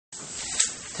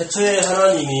태초에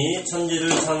하나님이 천지를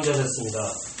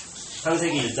창조하셨습니다.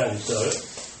 창세기 1장 1절.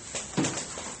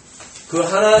 그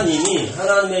하나님이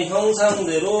하나님의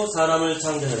형상대로 사람을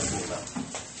창조하셨습니다.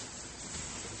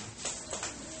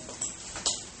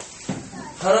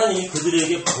 하나님이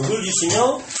그들에게 복을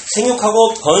주시며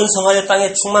생육하고 번성하여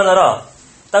땅에 충만하라.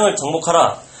 땅을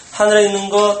정복하라. 하늘에 있는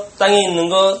것, 땅에 있는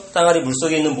것, 땅 아래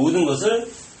물속에 있는 모든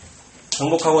것을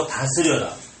정복하고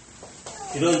다스려라.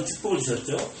 이런 축복을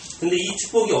주셨죠. 근데 이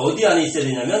축복이 어디 안에 있어야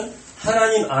되냐면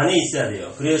하나님 안에 있어야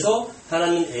돼요. 그래서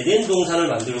하나님은 에덴 동산을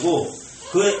만들고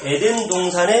그 에덴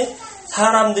동산에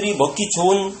사람들이 먹기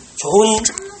좋은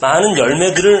많은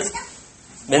열매들을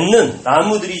맺는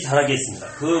나무들이 자라게 했습니다.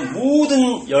 그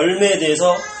모든 열매에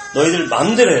대해서 너희들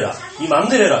마음대로 해라. 이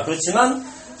마음대로 해라. 그렇지만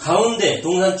가운데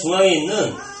동산 중앙에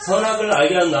있는 선악을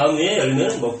알게 하는 나무의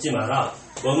열매는 먹지 마라.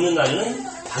 먹는 날에는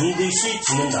반드시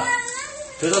죽는다.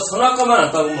 그래서 선악과만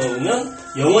안 따고 먹으면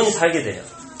영원히 살게 돼요.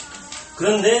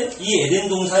 그런데 이 에덴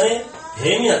동산에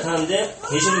뱀이 나타났는데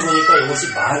계시를 보니까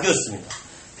이것이 마귀였습니다.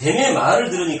 뱀의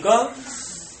말을 들으니까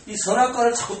이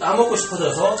선악과를 자꾸 따먹고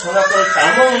싶어져서 선악과를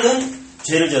따먹는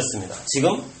죄를 지었습니다.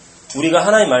 지금 우리가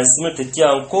하나님의 말씀을 듣지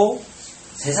않고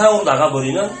세상으로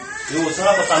나가버리면 이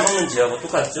선악과 따먹는 죄하고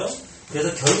똑같죠.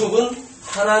 그래서 결국은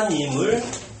하나님을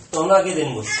떠나게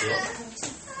되는 것이죠.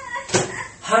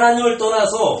 하나님을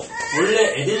떠나서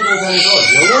원래 에덴 동산에서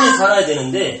영원히 살아야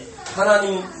되는데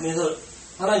하나님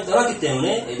떠났기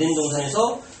때문에 에덴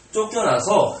동산에서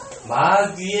쫓겨나서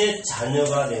마귀의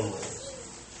자녀가 된 거예요.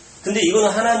 근데 이거는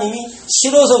하나님이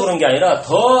싫어서 그런 게 아니라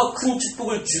더 큰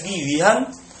축복을 주기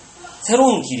위한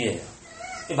새로운 길이에요.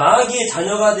 마귀의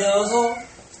자녀가 되어서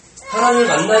하나님을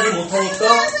만나지 못하니까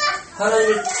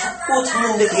하나님을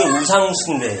찾는데 그게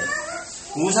우상숭배예요.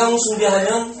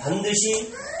 우상숭배하면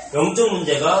반드시 영적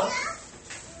문제가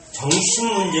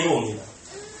정신 문제로 옵니다.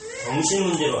 정신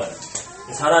문제로 와요.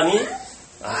 사람이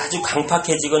아주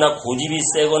강팍해지거나 고집이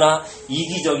세거나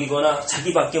이기적이거나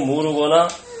자기밖에 모르거나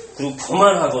그리고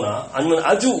교만하거나 아니면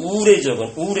아주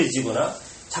우울해지거나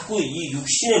자꾸 이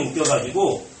육신에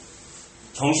묶여가지고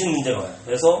정신 문제가 와요.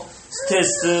 그래서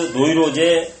스트레스,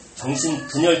 노이로제,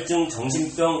 정신분열증,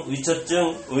 정신병,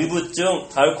 의처증, 의부증,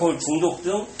 알코올 중독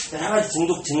등 여러 가지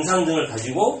중독 증상 등을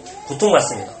가지고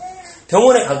고통받습니다.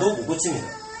 병원에 가도 못 고칩니다.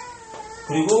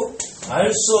 그리고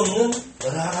알 수 없는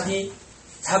여러 가지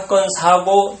사건,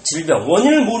 사고, 질병,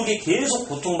 원인을 모르게 계속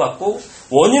고통받고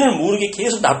원인을 모르게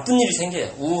계속 나쁜 일이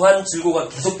생겨요. 우한 질고가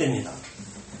계속됩니다.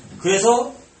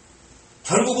 그래서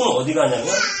결국은 어디 가냐면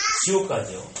지옥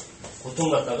가죠.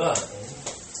 고통받다가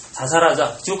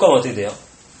자살하자. 지옥 가면 어떻게 돼요?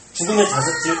 죽으면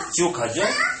지옥 가죠.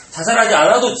 자살하지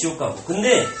않아도 지옥 가고.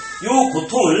 근데 이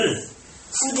고통을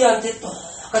후대한테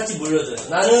똑같이 물려줘요.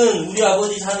 나는 우리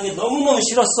아버지 사는 게 너무너무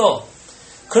싫었어.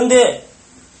 그런데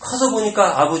커서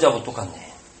보니까 아버지하고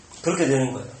똑같네. 그렇게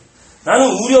되는 거예요.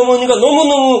 나는 우리 어머니가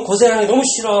너무너무 고생하는 게 너무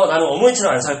싫어. 나는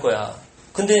어머니처럼 안 살 거야.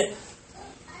 근데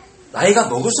나이가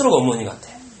먹을수록 어머니 같아.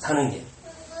 사는 게.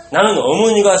 나는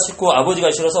어머니가 싫고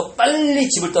아버지가 싫어서 빨리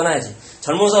집을 떠나야지.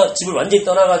 젊어서 집을 완전히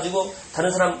떠나가지고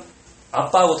다른 사람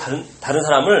아빠하고 다른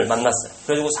사람을 만났어요.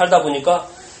 그래가지고 살다 보니까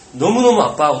너무너무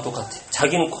아빠하고 똑같아.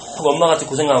 자기는 꼭 엄마같이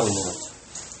고생하고 있는 거죠.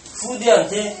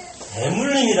 후대한테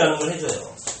대물림이라는 걸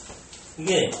해줘요.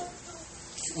 이게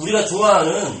우리가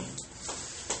좋아하는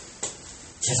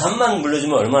재산만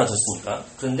물려주면 얼마나 좋습니까?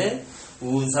 그런데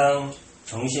우상,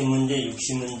 정신문제,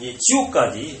 육신문제,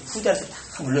 지옥까지 후대한테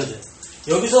다 물려줘요.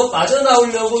 여기서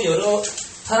빠져나오려고 여러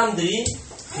사람들이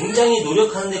굉장히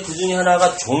노력하는데 그 중에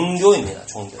하나가 종교입니다.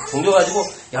 종교 가지고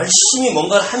열심히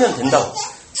뭔가를 하면 된다고.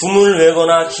 주문을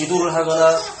외거나 기도를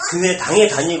하거나 교회 당에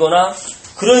다니거나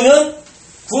그러면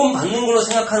구원 받는 걸로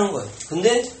생각하는 거예요.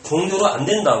 근데 종교로 안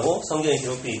된다고 성경에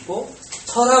기록되어 있고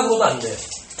철학으로도 안 돼요.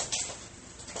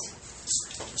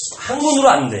 학문으로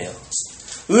안 돼요.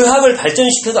 의학을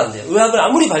발전시켜도 안 돼요. 의학을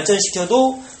아무리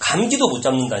발전시켜도 감기도 못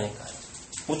잡는다니까요.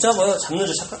 못 잡아요. 잡는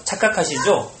줄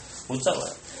착각하시죠? 못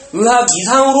잡아요. 의학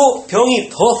이상으로 병이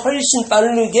더 훨씬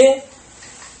빠르게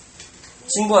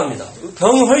진보합니다.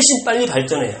 병이 훨씬 빨리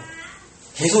발전해요.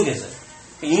 계속해서요.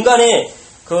 인간의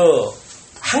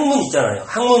학문 있잖아요.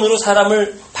 학문으로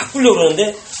사람을 바꾸려고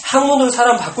그러는데 학문으로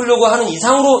사람 바꾸려고 하는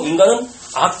이상으로 인간은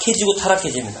악해지고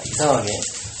타락해집니다. 이상하게.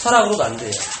 철학으로도 안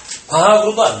돼요.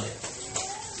 과학으로도 안 돼요.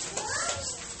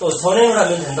 또 선행을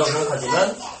하면 된다고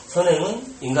생각하지만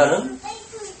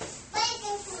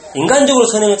인간적으로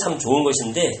선행은 참 좋은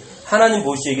것인데 하나님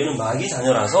보시기에는 마귀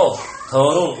자녀라서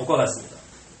더러운 것과 같습니다.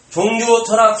 종교,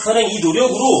 철학, 선행 이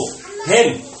노력으로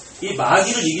이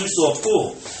마귀를 이길 수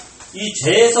없고 이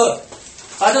죄에서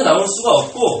빠져나올 수가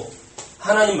없고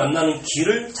하나님 만나는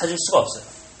길을 찾을 수가 없어요.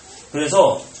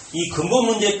 그래서 이 근본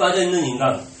문제에 빠져 있는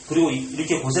인간, 그리고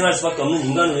이렇게 고생할 수밖에 없는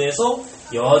인간을 위해서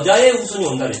여자의 후손이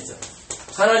온다 그랬죠.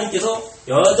 하나님께서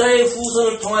여자의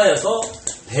후손을 통하여서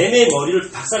뱀의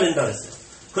머리를 박살낸다 그랬어요.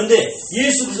 그런데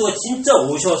예수 그리스도가 진짜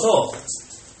오셔서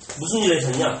무슨 일을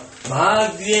하셨냐?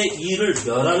 마귀의 일을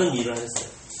멸하는 일을 했어요.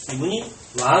 이분이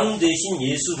왕 되신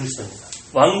예수 그리스도입니다.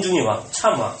 왕 중의 왕,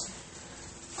 참 왕.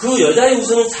 그 여자의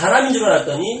후손은 사람인 줄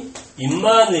알았더니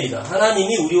임마누엘이다.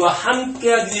 하나님이 우리와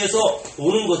함께하기 위해서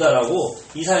오는 거다라고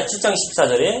이사야 7장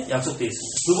 14절에 약속되어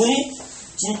있습니다. 그분이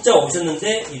진짜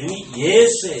오셨는데 이름이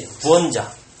예수예요.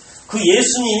 구원자. 그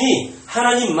예수님이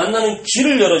하나님 만나는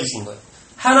길을 열어주신 거예요.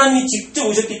 하나님이 직접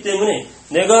오셨기 때문에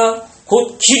내가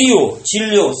곧 길이요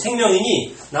진리요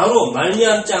생명이니 나로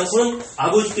말미암지 않고는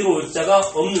아버지께로 올 자가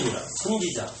없느니라.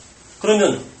 선지자.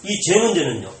 그러면 이 죄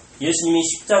문제는요. 예수님이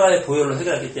십자가의 보혈로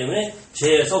해결했기 때문에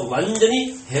죄에서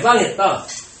완전히 해방했다.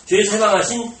 죄에서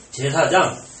해방하신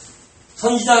제사장,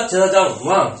 선지자, 제사장,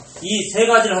 왕, 이 세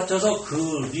가지를 합쳐서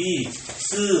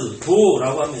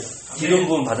그리스도라고 합니다. 기름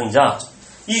부음 받은 자.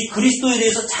 이 그리스도에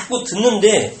대해서 자꾸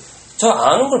듣는데 저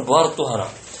아는 걸 뭐하러 또 하나.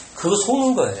 그거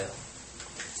속는 거예요.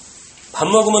 밥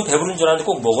먹으면 배부른 줄 아는데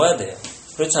꼭 먹어야 돼요.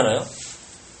 그렇잖아요.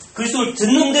 그리스도를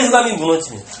듣는데 흑암이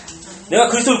무너집니다. 내가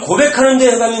그리스도를 고백하는데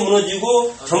흑암이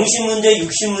무너지고 정신문제,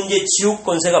 육신문제, 지옥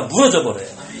권세가 무너져버려요.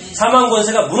 사망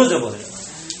권세가 무너져버려요.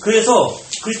 그래서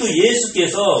그리스도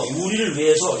예수께서 우리를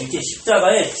위해서 이렇게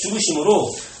십자가에 죽으심으로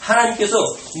하나님께서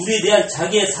우리에 대한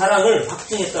자기의 사랑을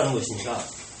확증했다는 것입니다.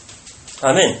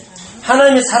 아멘.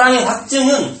 하나님의 사랑의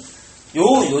확증은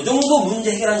요 정도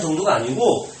문제 해결하는 정도가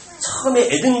아니고 처음에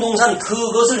에덴 동산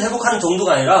그것을 회복하는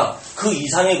정도가 아니라 그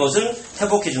이상의 것을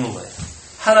회복해 주는 거예요.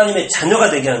 하나님의 자녀가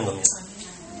되게 하는 겁니다.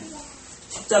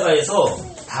 십자가에서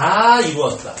다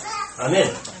이루었다.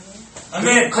 아멘.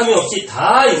 아멘. 부족함이 없이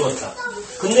다 이루었다.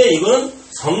 근데 이거는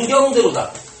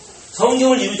성경대로다.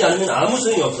 성경을 이루지 않으면 아무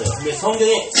소용이 없어요. 근데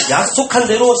성경에 약속한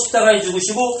대로 십자가에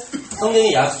죽으시고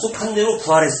성경에 약속한 대로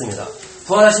부활했습니다.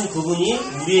 부활하신 그분이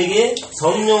우리에게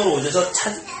성령으로 오셔서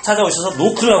찾아오셔서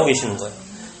노크를 하고 계시는 거예요.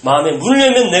 마음에 문을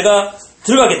열면 내가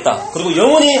들어가겠다. 그리고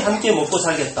영원히 함께 먹고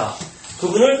살겠다.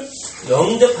 그분을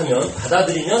영접하면,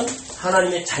 받아들이면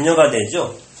하나님의 자녀가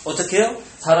되죠. 어떻게 해요?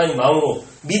 사람이 마음으로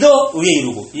믿어 의에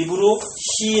이르고 입으로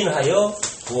시인하여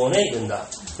구원에 이른다.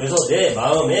 그래서 내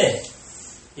마음에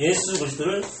예수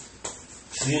그리스도를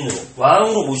주인으로,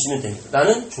 왕으로 모시면 됩니다.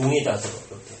 나는 종의 자세로.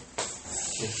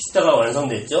 이렇게 십자가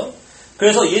완성됐죠.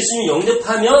 그래서 예수님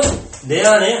영접하면 내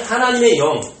안에 하나님의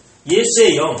영,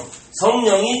 예수의 영,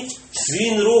 성령이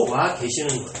주인으로 와 계시는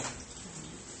거예요.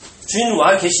 주인으로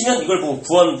와 계시면 이걸 보고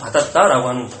구원 받았다라고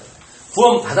하는 거예요.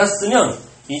 구원 받았으면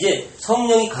이제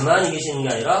성령이 가만히 계시는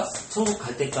게 아니라 천국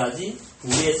갈 때까지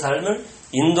우리의 삶을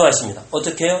인도하십니다.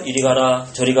 어떻게 해요? 이리 가라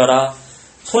저리 가라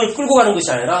손을 끌고 가는 것이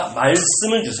아니라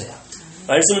말씀을 주세요.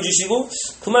 말씀을 주시고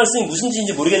그 말씀이 무슨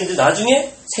뜻인지 모르겠는데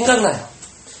나중에 생각나요.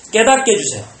 깨닫게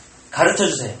해주세요. 가르쳐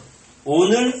주세요.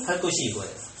 오늘 할 것이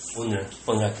이거예요.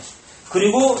 오늘 할 것이.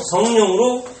 그리고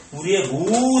성령으로 우리의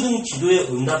모든 기도에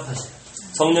응답하세요.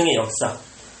 성령의 역사.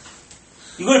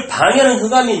 이걸 방해하는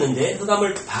흑암이 있는데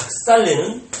흑암을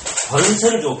박살내는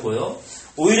권세를 줬고요.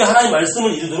 오히려 하나님의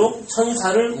말씀을 이루도록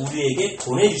천사를 우리에게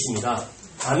보내주십니다.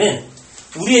 아멘.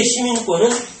 우리의 시민권은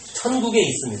천국에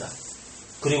있습니다.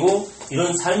 그리고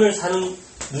이런 삶을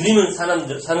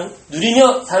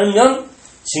누리며 살면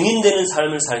증인되는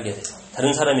삶을 살게 돼요.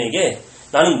 다른 사람에게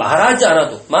나는 말하지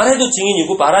않아도, 말해도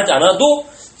증인이고 말하지 않아도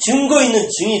증거 있는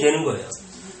증인이 되는 거예요.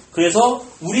 그래서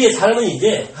우리의 삶은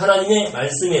이제 하나님의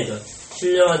말씀의 젖,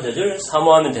 신령한 젖을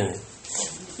사모하면 되는 거예요.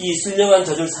 이 신령한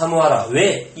젖을 사모하라.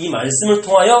 왜? 이 말씀을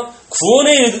통하여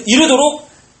구원에 이르도록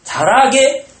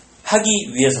자라게 하기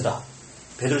위해서다.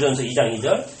 베드로전서 2장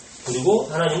 2절. 그리고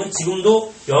하나님은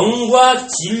지금도 영과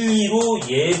진리로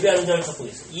예배하는 자를 찾고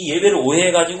있어요. 이 예배를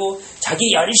오해해가지고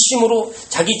자기 열심으로,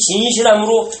 자기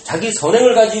진실함으로, 자기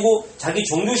선행을 가지고, 자기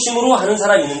종교심으로 하는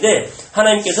사람이 있는데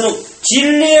하나님께서는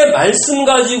진리의 말씀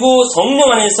가지고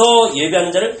성령 안에서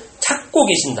예배하는 자를 찾고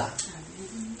계신다.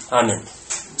 아멘.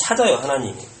 찾아요,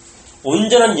 하나님이.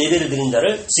 온전한 예배를 드린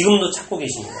자를 지금도 찾고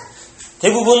계십니다.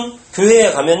 대부분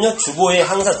교회에 가면요, 주보에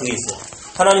항상 그게 있어요.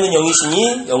 하나님은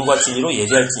영이시니 영과 진리로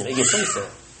예배할지니라. 이게 써있어요.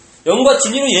 영과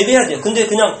진리로 예배해야 돼요. 근데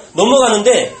그냥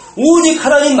넘어가는데 오직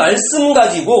하나님 말씀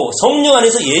가지고 성령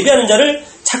안에서 예배하는 자를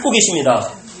찾고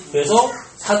계십니다. 그래서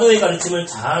사도의 가르침을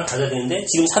잘 받아야 되는데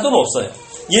지금 사도는 없어요.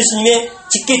 예수님의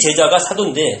직계 제자가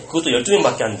사도인데 그것도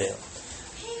 12명밖에 안 돼요.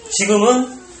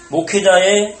 지금은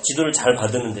목회자의 지도를 잘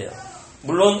받았는데요.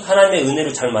 물론 하나님의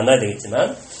은혜로 잘 만나야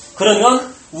되겠지만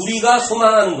그러면 우리가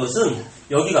소망하는 것은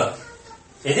여기가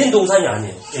에덴 동산이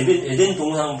아니에요. 에덴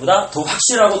동산보다 더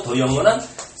확실하고 더 영원한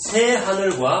새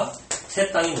하늘과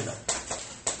새 땅입니다.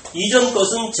 이전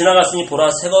것은 지나갔으니 보라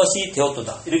새 것이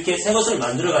되었도다. 이렇게 새 것을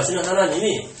만들어 가시는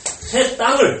하나님이 새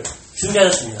땅을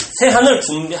준비하셨습니다. 새 하늘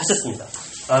준비하셨습니다.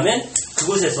 아멘.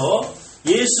 그곳에서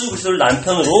예수 그리스도를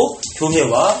남편으로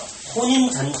교회와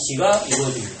혼인잔치가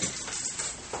이루어집니다.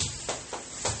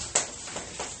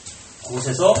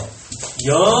 그곳에서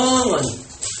영원히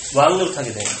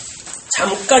왕노릇하게 됩니다.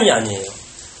 잠깐이 아니에요.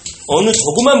 어느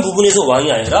조그만 부분에서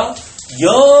왕이 아니라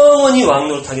영원히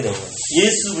왕노릇하게 되는 거예요.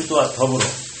 예수 그리스도와 더불어.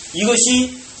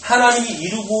 이것이 하나님이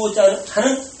이루고자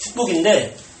하는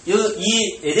축복인데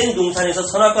이 에덴 동산에서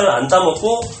선악과를 안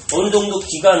따먹고 어느 정도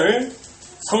기간을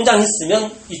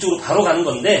성장했으면 이쪽으로 바로 가는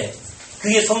건데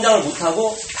그게 성장을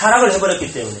못하고 타락을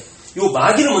해버렸기 때문에 이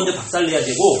마귀를 먼저 박살내야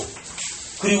되고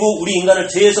그리고 우리 인간을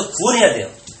죄에서 구원해야 돼요.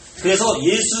 그래서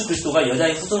예수 그리스도가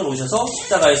여자의 후손으로 오셔서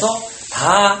십자가에서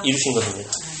다 이루신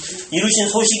것입니다. 이루신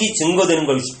소식이 증거되는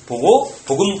걸 보고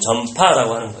복음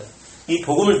전파라고 하는 거예요. 이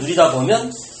복음을 누리다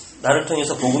보면 나를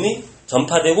통해서 복음이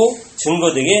전파되고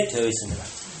증거되게 되어 있습니다.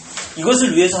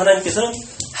 이것을 위해서 하나님께서는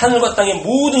하늘과 땅의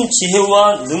모든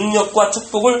지혜와 능력과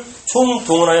축복을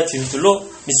총동원하여 주실 줄로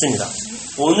믿습니다.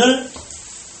 오늘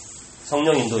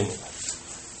성령 인도입니다.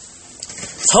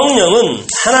 성령은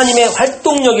하나님의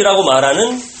활동력이라고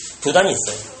말하는 교단이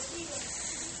있어요.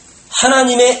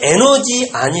 하나님의 에너지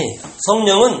아니에요.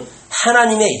 성령은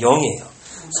하나님의 영이에요.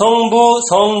 성부,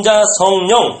 성자,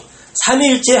 성령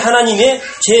삼위일체 하나님의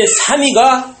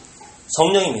제3위가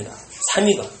성령입니다.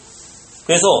 3위가.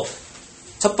 그래서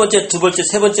첫 번째, 두 번째,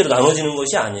 세 번째로 나눠지는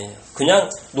것이 아니에요. 그냥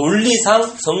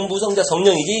논리상 성부, 성자,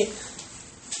 성령이지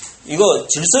이거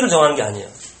질서를 정하는 게 아니에요.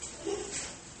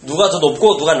 누가 더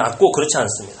높고 누가 낮고 그렇지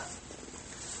않습니다.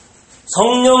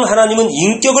 성령 하나님은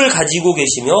인격을 가지고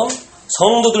계시며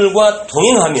성도들과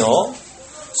동행하며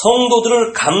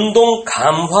성도들을 감동,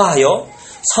 감화하여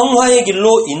성화의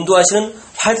길로 인도하시는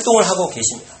활동을 하고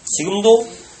계십니다. 지금도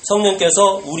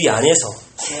성령께서 우리 안에서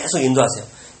계속 인도하세요.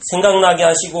 생각나게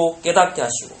하시고 깨닫게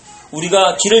하시고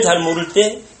우리가 길을 잘 모를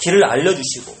때 길을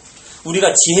알려주시고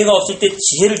우리가 지혜가 없을 때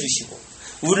지혜를 주시고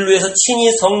우리를 위해서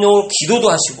친히 성령으로 기도도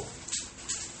하시고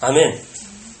아멘.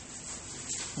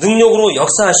 능력으로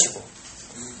역사하시고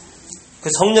그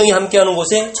성령이 함께하는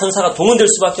곳에 천사가 동원될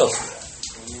수밖에 없습니다.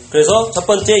 그래서 첫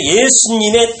번째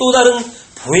예수님의 또 다른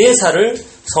보혜사를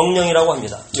성령이라고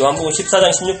합니다. 요한복음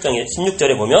 14장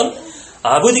 16절에 보면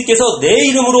아버지께서 내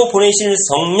이름으로 보내실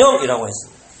성령이라고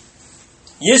했습니다.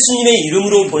 예수님의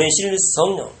이름으로 보내실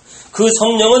성령. 그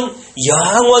성령은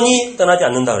영원히 떠나지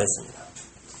않는다고 그랬습니다.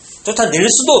 쫓아낼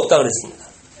수도 없다고 그랬습니다.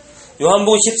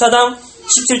 요한복음 14장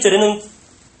 17절에는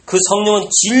그 성령은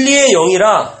진리의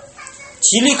영이라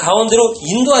진리 가운데로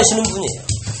인도하시는 분이에요.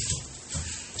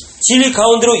 진리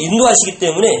가운데로 인도하시기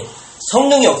때문에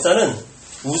성령의 역사는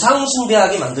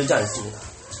우상숭배하게 만들지 않습니다.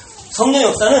 성령의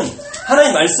역사는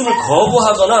하나님 말씀을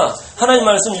거부하거나 하나님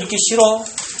말씀 읽기 싫어,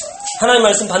 하나님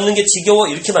말씀 받는 게 지겨워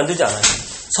이렇게 만들지 않아요.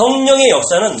 성령의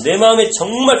역사는 내 마음에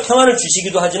정말 평안을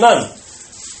주시기도 하지만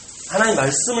하나님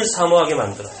말씀을 사모하게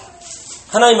만들어요.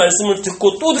 하나님 말씀을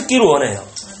듣고 또 듣기를 원해요.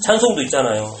 찬송도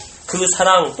있잖아요. 그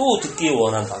사랑 또 듣기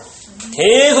원한다고.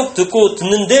 계속 듣고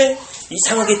듣는데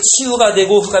이상하게 치유가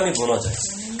되고 흑암이 무너져요.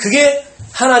 그게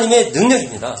하나님의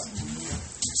능력입니다.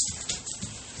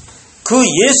 그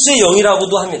예수의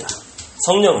영이라고도 합니다.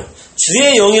 성령을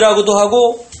주의 영이라고도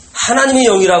하고 하나님의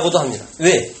영이라고도 합니다.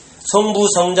 왜? 성부,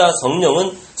 성자,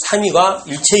 성령은 삼위가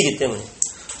일체이기 때문에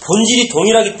본질이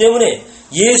동일하기 때문에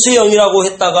예수의 영이라고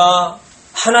했다가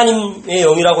하나님의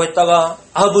영이라고 했다가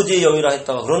아버지의 영이라고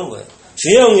했다가 그러는 거예요.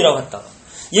 주의 영이라고 했다가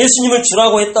예수님을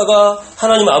주라고 했다가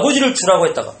하나님 아버지를 주라고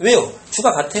했다가 왜요?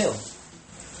 주가 같아요.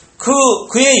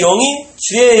 그의 영이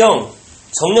주의 영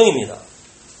성령입니다.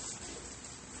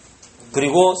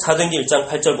 그리고 사도행전 1장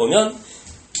 8절 보면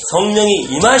성령이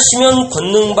임하시면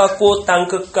권능받고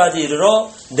땅끝까지 이르러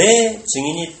내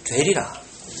증인이 되리라.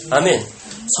 아멘.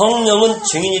 성령은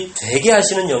증인이 되게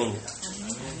하시는 영입니다.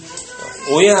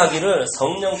 오해하기를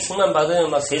성령 충만 받으면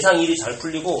막 세상 일이 잘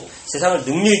풀리고 세상을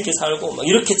능력 있게 살고 막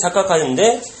이렇게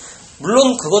착각하는데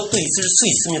물론 그것도 있을 수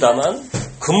있습니다만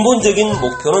근본적인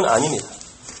목표는 아닙니다.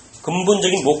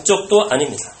 근본적인 목적도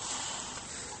아닙니다.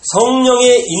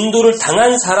 성령의 인도를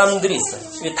당한 사람들이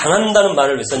있어요. 당한다는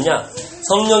말을 왜 썼냐?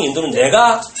 성령 인도는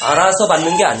내가 알아서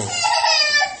받는 게 아니에요.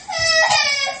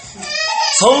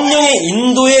 성령의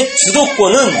인도의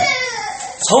주도권은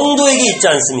성도에게 있지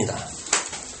않습니다.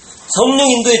 성령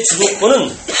인도의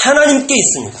주도권은 하나님께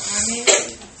있습니다.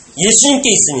 예수님께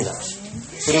있습니다.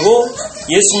 그리고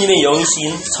예수님의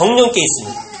영이신 성령께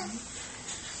있습니다.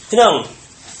 그냥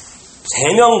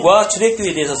 3명과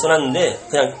초대교회에 대해서 써놨는데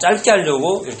그냥 짧게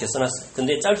하려고 이렇게 써놨어요.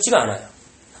 근데 짧지가 않아요.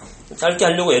 짧게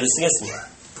하려고 애를 쓰겠습니다.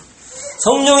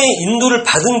 성령의 인도를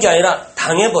받은 게 아니라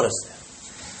당해버렸어요.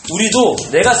 우리도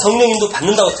내가 성령 인도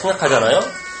받는다고 생각하잖아요.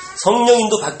 성령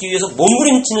인도 받기 위해서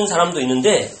몸부림치는 사람도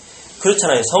있는데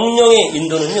그렇잖아요. 성령의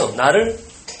인도는요, 나를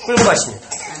끌고 가십니다.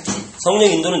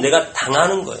 성령 인도는 내가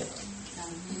당하는 거예요.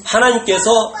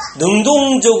 하나님께서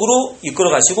능동적으로 이끌어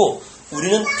가시고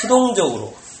우리는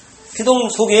피동적으로, 피동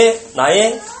속에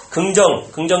나의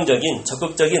긍정적인,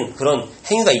 적극적인 그런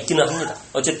행위가 있기는 합니다.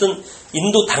 어쨌든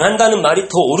인도 당한다는 말이 더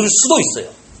옳을 수도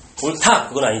있어요. 옳다,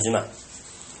 그건 아니지만.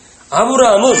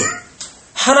 아브라함은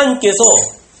하나님께서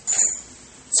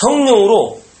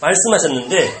성령으로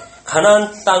말씀하셨는데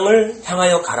가나안 땅을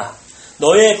향하여 가라.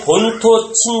 너의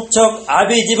본토 친척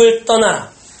아비 집을 떠나라.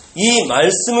 이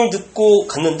말씀을 듣고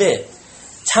갔는데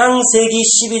창세기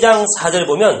 12장 4절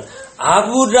보면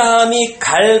아브라함이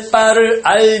갈 바를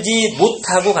알지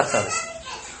못하고 갔다 그랬어요.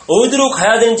 어디로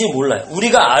가야 되는지 몰라요.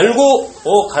 우리가 알고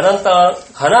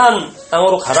가나안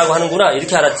땅으로 가라고 하는구나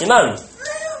이렇게 알았지만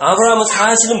아브라함은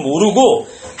사실은 모르고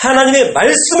하나님의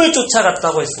말씀을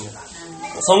쫓아갔다고 했습니다.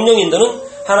 성령 인도는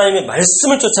하나님의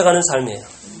말씀을 쫓아가는 삶이에요.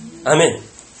 아멘.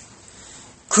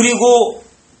 그리고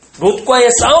롯과의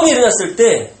싸움이 일어났을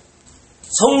때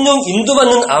성령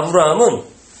인도받는 아브라함은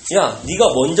야,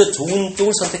 네가 먼저 좋은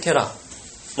쪽을 선택해라.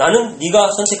 나는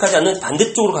네가 선택하지 않는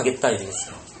반대쪽으로 가겠다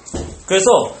이러겠어요. 그래서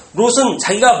롯은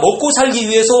자기가 먹고 살기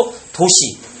위해서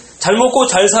도시, 잘 먹고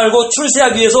잘 살고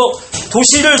출세하기 위해서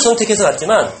도시를 선택해서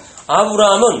갔지만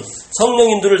아브라함은 성령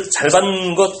인도를 잘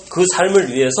받는 것, 그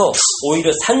삶을 위해서 오히려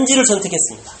산지를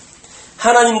선택했습니다.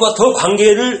 하나님과 더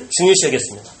관계를 중요시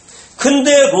여겼습니다.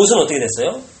 근데 롯은 어떻게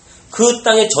됐어요? 그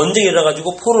땅에 전쟁이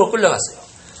일어나가지고 포로로 끌려갔어요.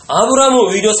 아브라함은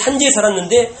오히려 산지에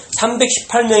살았는데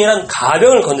 318명이라는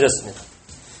가병을 거느렸습니다.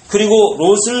 그리고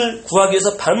롯을 구하기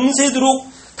위해서 밤새도록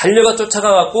달려가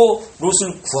쫓아가갖고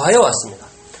롯을 구하여 왔습니다.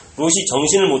 롯이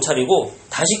정신을 못 차리고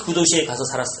다시 그 도시에 가서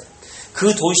살았어요.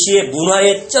 그 도시의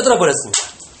문화에 쩌들어 버렸습니다.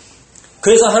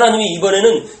 그래서 하나님이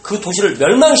이번에는 그 도시를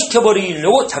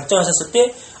멸망시켜버리려고 작정하셨을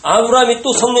때 아브라함이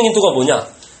또 성령 인도가 뭐냐?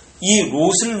 이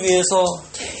롯을 위해서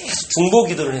계속 중보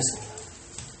기도를 했습니다.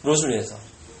 롯을 위해서.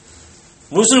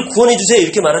 롯을 구원해 주세요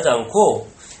이렇게 말하지 않고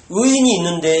의인이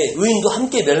있는데 의인도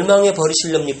함께 멸망해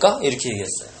버리시렵니까? 이렇게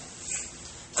얘기했어요.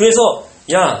 그래서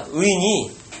야,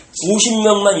 의인이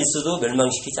 50명만 있어도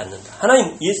멸망시키지 않는다.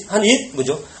 하나님,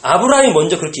 아브라함이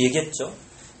먼저 그렇게 얘기했죠.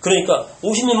 그러니까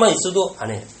 50명만 있어도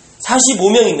안 해요.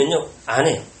 45명이면요, 안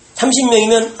해요.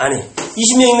 30명이면 안 해요.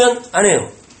 20명이면 안 해요.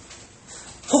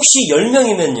 혹시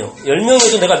 10명이면요,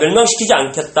 10명에도 내가 멸망시키지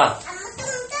않겠다.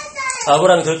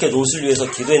 아브라함이 그렇게 롯을 위해서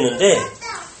기도했는데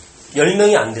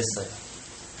 10명이 안 됐어요.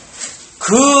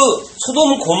 그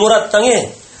소돔 고모라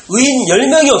땅에 의인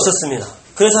 10명이 없었습니다.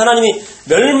 그래서 하나님이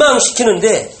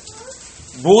멸망시키는데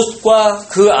롯과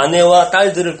그 아내와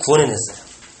딸들을 구원해냈어요.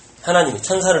 하나님이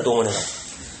천사를 동원해서.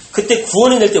 그때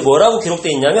구원해낼 때 뭐라고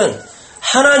기록되어 있냐면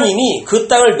하나님이 그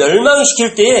땅을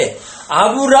멸망시킬 때에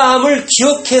아브라함을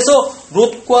기억해서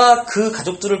롯과 그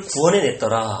가족들을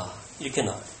구원해냈더라. 이렇게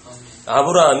나와요.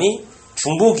 아브라함이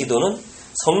중보기도는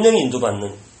성령이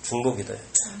인도받는 중보기도예요.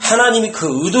 하나님이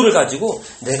그 의도를 가지고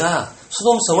내가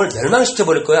소돔성을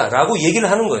멸망시켜버릴 거야 라고 얘기를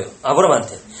하는 거예요.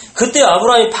 아브라함한테. 그때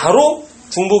아브라함이 바로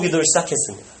중보기도를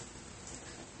시작했습니다.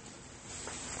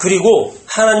 그리고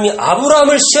하나님이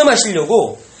아브라함을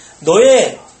시험하시려고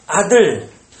너의 아들,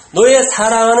 너의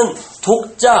사랑하는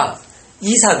독자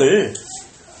이삭을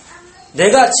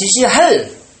내가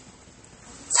지시할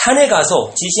산에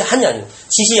가서, 지시하냐 아니고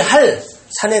지시할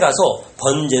산에 가서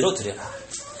번제로 드려라.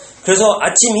 그래서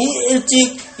아침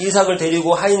일찍 이삭을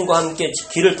데리고 하인과 함께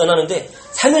길을 떠나는데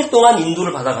 3일 동안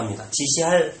인도를 받아갑니다.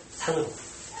 지시할 산으로.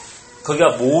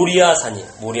 거기가 모리아 산이에요.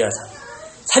 모리아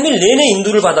산. 3일 내내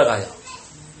인도를 받아가요.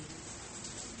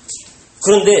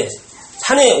 그런데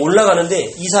산에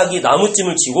올라가는데 이삭이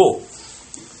나무찜을 치고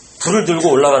불을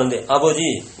들고 올라가는데 아버지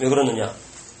왜 그러느냐?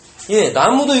 예,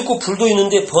 나무도 있고 불도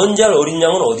있는데 번제할 어린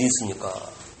양은 어디 있습니까?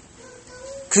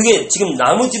 그게 지금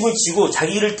나무집을 지고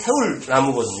자기를 태울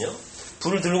나무거든요.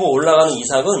 불을 들고 올라가는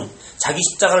이삭은 자기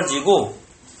십자가를 지고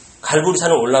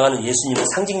갈보리산을 올라가는 예수님을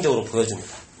상징적으로 보여줍니다.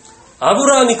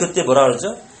 아브라함이 그때 뭐라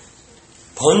그러죠?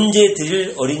 번제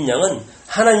드릴 어린 양은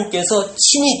하나님께서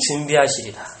친히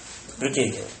준비하시리라. 이렇게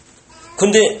얘기해요.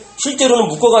 근데 실제로는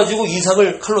묶어가지고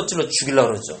이삭을 칼로 찔러 죽이려고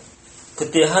그러죠.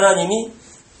 그때 하나님이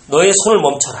너의 손을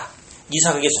멈춰라.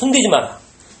 이삭에게 손대지 마라.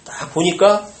 딱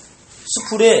보니까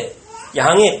수풀에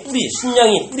양의 뿌리,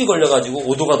 순양이 뿌리 걸려가지고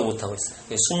오도가도 못하고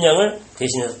있어요. 순양을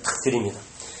대신해서 탁 드립니다.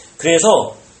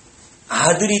 그래서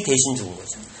아들이 대신 죽은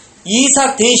거죠.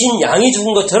 이삭 대신 양이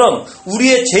죽은 것처럼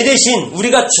우리의 죄 대신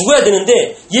우리가 죽어야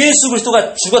되는데 예수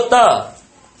그리스도가 죽었다.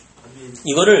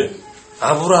 이거를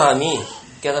아브라함이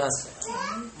깨달았어요.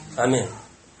 아멘.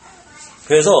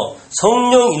 그래서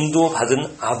성령 인도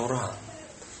받은 아브라함.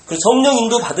 그래서 성령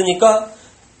인도 받으니까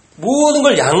모든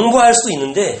걸 양보할 수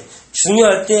있는데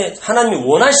중요할 때 하나님이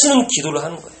원하시는 기도를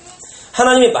하는 거예요.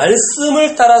 하나님의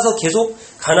말씀을 따라서 계속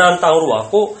가나안 땅으로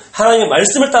왔고 하나님의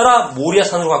말씀을 따라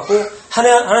모리아산으로 갔고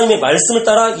하나님의 말씀을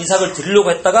따라 이삭을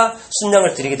드리려고 했다가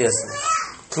순양을 드리게 되었습니다.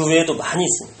 그 외에도 많이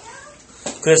있습니다.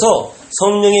 그래서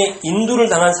성령의 인도를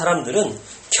당한 사람들은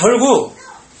결국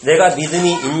내가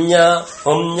믿음이 있냐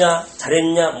없냐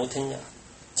잘했냐 못했냐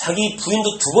자기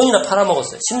부인도 2번이나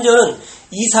팔아먹었어요. 심지어는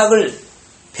이삭을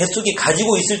뱃속에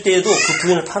가지고 있을 때에도 그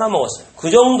부인을 팔아먹었어요.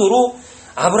 그 정도로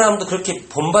아브라함도 그렇게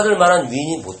본받을 만한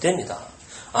위인이 못 됩니다.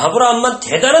 아브라함만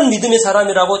대단한 믿음의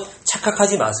사람이라고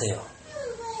착각하지 마세요.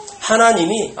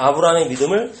 하나님이 아브라함의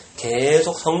믿음을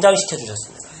계속 성장시켜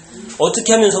주셨습니다.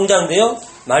 어떻게 하면 성장돼요?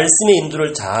 말씀의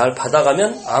인도를 잘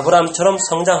받아가면 아브라함처럼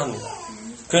성장합니다.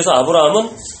 그래서 아브라함은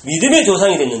믿음의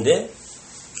조상이 됐는데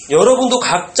여러분도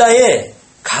각자의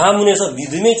가문에서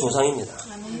믿음의 조상입니다.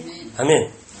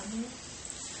 아멘.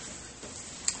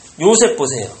 요셉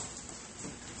보세요.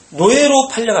 노예로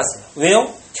팔려갔어요.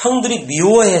 왜요? 형들이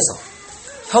미워해서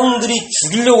형들이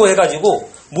죽이려고 해가지고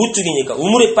못 죽이니까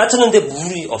우물에 빠졌는데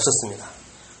물이 없었습니다.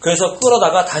 그래서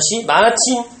끌어다가 다시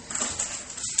마침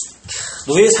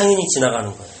노예 상인이 지나가는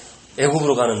거예요.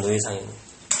 애굽으로 가는 노예 상인.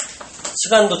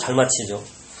 시간도 잘 맞히죠.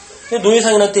 노예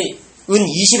상인한테 은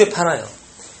 20에 팔아요.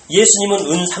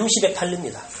 예수님은 은 30에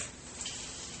팔립니다.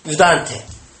 유다한테.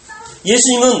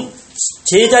 예수님은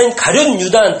제자인 가룟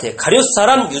유다한테, 가룟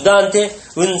사람 유다한테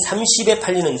은 30에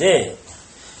팔리는데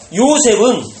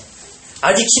요셉은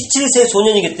아직 17세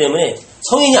소년이기 때문에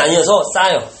성인이 아니어서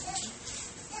싸요.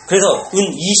 그래서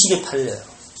은 20에 팔려요.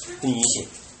 은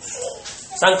 20.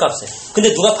 싼 값에.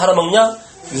 근데 누가 팔아먹냐?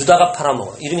 유다가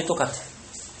팔아먹어. 이름이 똑같아요.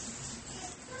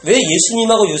 왜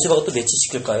예수님하고 요셉하고 또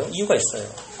매치시킬까요? 이유가 있어요.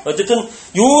 어쨌든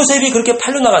요셉이 그렇게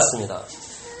팔려나갔습니다.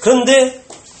 그런데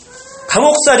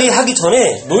감옥살이 하기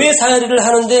전에 노예살이를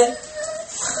하는데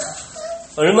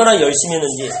얼마나 열심히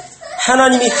했는지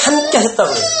하나님이 함께 하셨다고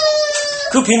해요.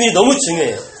 그 비밀이 너무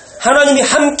중요해요. 하나님이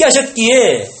함께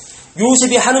하셨기에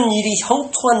요셉이 하는 일이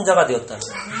형통한 자가 되었다는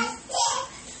거예요.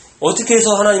 어떻게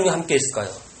해서 하나님이 함께 했을까요?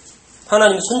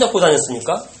 하나님이 손잡고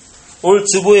다녔습니까? 오늘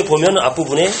주보에 보면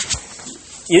앞부분에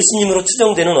예수님으로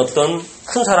추정되는 어떤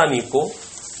큰 사람이 있고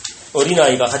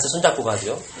어린아이가 같이 손잡고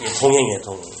가죠. 동행이에요,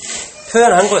 동행.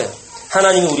 표현한 거예요.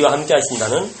 하나님이 우리와 함께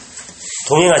하신다는,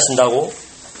 동행하신다고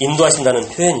인도하신다는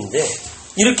표현인데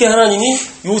이렇게 하나님이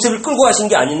요셉을 끌고 가신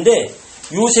게 아닌데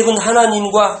요셉은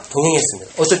하나님과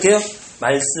동행했습니다. 어떻게 해요?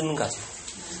 말씀 가지고.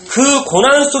 그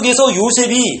고난 속에서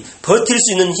요셉이 버틸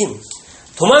수 있는 힘,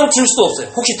 도망칠 수도 없어요.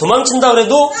 혹시 도망친다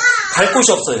그래도 갈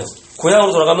곳이 없어요.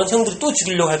 고향으로 돌아가면 형들이 또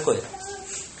죽이려고 할 거예요.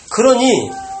 그러니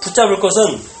붙잡을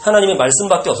것은 하나님의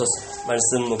말씀밖에 없었어요.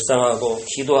 말씀 묵상하고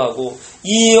기도하고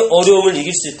이 어려움을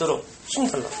이길 수 있도록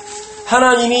힘달라고.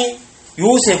 하나님이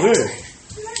요셉을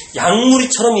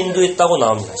양무리처럼 인도했다고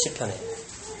나옵니다. 시편에.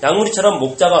 양무리처럼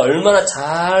목자가 얼마나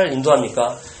잘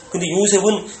인도합니까? 근데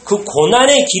요셉은 그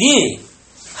고난의 길이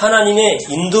하나님의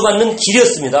인도받는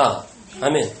길이었습니다.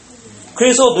 아멘.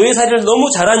 그래서 노예살이를 너무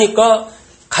잘하니까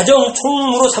가정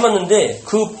총무로 삼았는데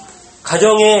그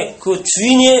가정의 그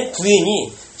주인의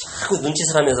부인이 자꾸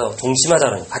눈짓을 하면서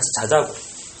동심하자라니 같이 자자고.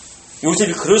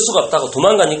 요셉이 그럴 수가 없다고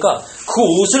도망가니까 그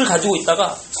옷을 가지고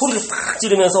있다가 소리를 팍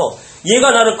지르면서 얘가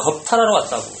나를 겁탈하러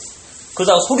왔다고.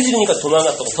 그러다가 소리 지르니까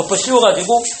도망갔다고 덮어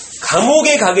씌워가지고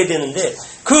감옥에 가게 되는데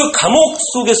그 감옥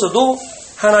속에서도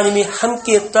하나님이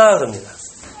함께했다 그럽니다.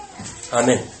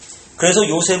 아멘. 그래서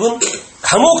요셉은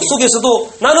감옥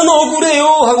속에서도 나는 억울해요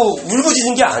하고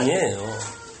울부짖은 게 아니에요.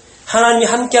 하나님이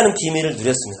함께하는 비밀을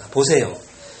누렸습니다. 보세요.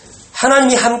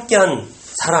 하나님이 함께한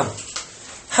사람,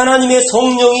 하나님의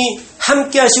성령이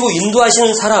함께하시고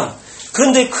인도하시는 사람,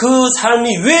 그런데 그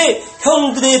삶이 왜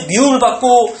형들의 미움을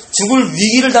받고 죽을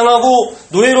위기를 당하고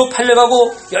노예로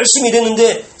팔려가고 열심히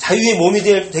일했는데 자유의 몸이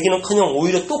되기는커녕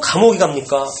오히려 또 감옥에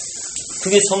갑니까?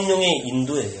 그게 성령의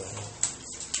인도예요.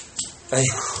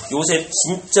 아이고, 요셉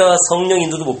진짜 성령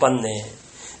인도도 못 받네.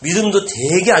 믿음도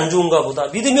되게 안 좋은가 보다.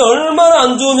 믿음이 얼마나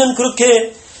안 좋으면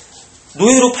그렇게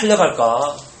노예로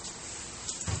팔려갈까?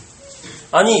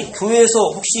 아니, 교회에서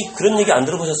혹시 그런 얘기 안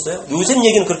들어보셨어요? 요셉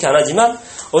얘기는 그렇게 안 하지만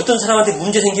어떤 사람한테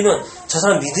문제 생기면 저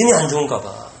사람 믿음이 안 좋은가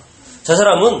봐. 저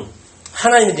사람은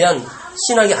하나님에 대한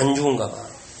신학이 안 좋은가 봐.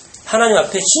 하나님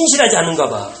앞에 신실하지 않은가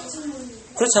봐.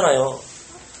 그렇잖아요.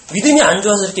 믿음이 안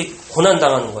좋아서 이렇게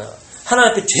고난당하는 거야.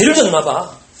 하나님 앞에 죄를 졌나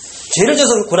봐. 죄를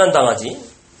져서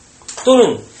고난당하지.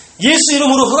 또는 예수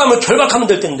이름으로 흑암을 결박하면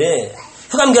될 텐데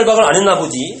흑암 결박을 안 했나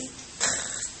보지.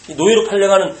 노예로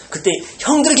팔려가는 그때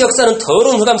형들에게 역사는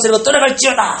더러운 흑암세례가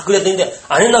떠나갈지어다 그랬는데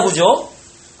안 했나 보죠.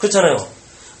 그렇잖아요.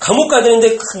 감옥 가야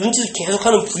되는데 그 눈치를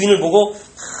계속하는 부인을 보고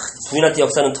부인한테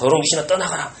역사는 더러운 귀신아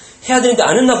떠나가라 해야 되는데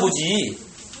안 했나 보지.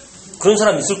 그런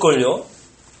사람 있을걸요.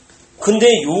 근데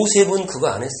요셉은 그거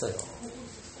안 했어요.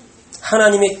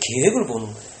 하나님의 계획을 보는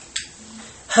거예요.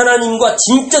 하나님과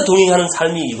진짜 동행하는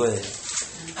삶이 이거예요.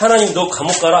 하나님 너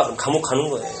감옥 가라. 그럼 감옥 가는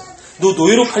거예요. 너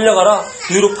노예로 팔려가라.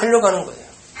 노예로 팔려가는 거예요.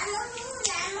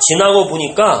 지나고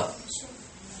보니까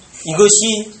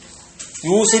이것이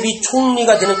요셉이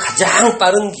총리가 되는 가장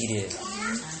빠른 길이에요.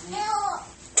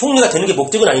 총리가 되는 게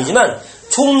목적은 아니지만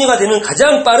총리가 되는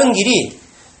가장 빠른 길이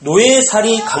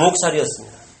노예살이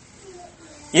감옥살이였습니다.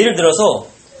 예를 들어서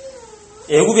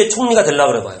애굽의 총리가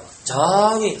되려고 그래봐요.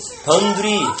 저기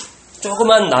변두리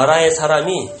조그만 나라의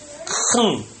사람이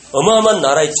큰 어마어마한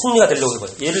나라의 총리가 되려고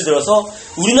해봐요. 예를 들어서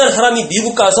우리나라 사람이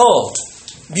미국 가서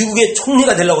미국의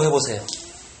총리가 되려고 해보세요.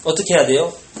 어떻게 해야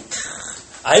돼요?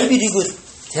 아이비리그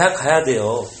대학 가야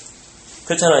돼요.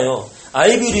 그렇잖아요.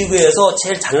 아이비리그에서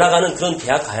제일 잘 나가는 그런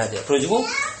대학 가야 돼요. 그래가지고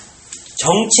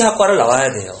정치학과를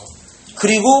나와야 돼요.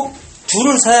 그리고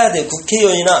줄을 서야 돼요.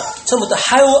 국회의원이나 처음부터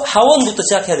하원부터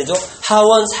시작해야 되죠.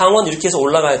 하원, 상원 이렇게 해서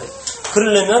올라가야 돼요.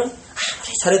 그러려면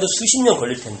아무리 잘해도 수십 년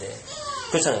걸릴 텐데.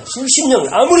 그렇잖아요. 수십 년,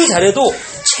 아무리 잘해도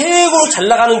최고로 잘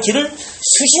나가는 길을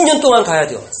수십 년 동안 가야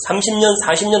돼요. 30년,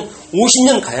 40년,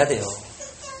 50년 가야 돼요.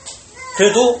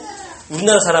 그래도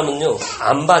우리나라 사람은요,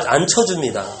 안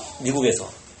쳐줍니다. 미국에서.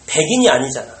 백인이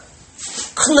아니잖아.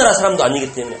 큰 나라 사람도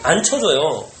아니기 때문에 안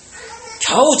쳐줘요.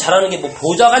 겨우 잘하는 게 뭐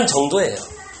보좌관 정도예요.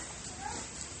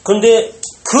 그런데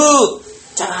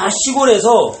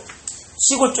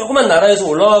시골 조그만 나라에서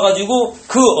올라와가지고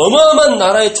그 어마어마한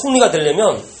나라의 총리가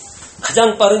되려면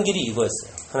가장 빠른 길이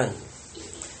이거였어요. 하나님.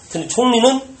 근데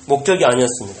총리는 목적이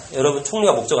아니었습니다. 여러분,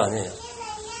 총리가 목적 아니에요.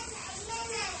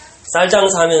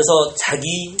 쌀장사하면서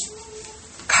자기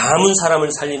가문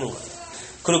사람을 살리는 거예요.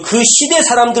 그리고 그 시대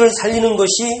사람들을 살리는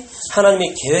것이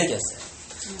하나님의 계획이었어요.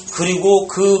 그리고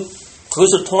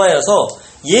그것을 통하여서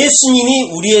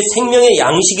예수님이 우리의 생명의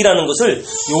양식이라는 것을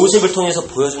요셉을 통해서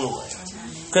보여주는 거예요.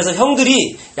 그래서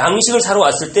형들이 양식을 사러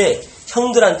왔을 때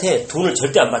형들한테 돈을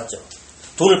절대 안 받죠.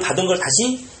 돈을 받은 걸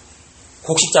다시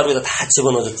곡식자루에다 다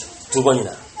집어넣어줬죠.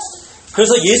 2번이나.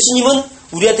 그래서 예수님은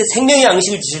우리한테 생명의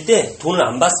양식을 주실 때 돈을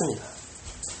안 받습니다.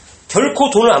 결코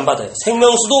돈을 안 받아요.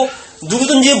 생명수도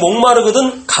누구든지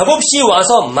목마르거든 값없이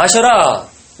와서 마셔라.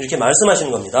 이렇게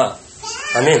말씀하시는 겁니다.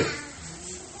 아멘.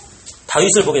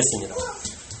 다윗을 보겠습니다.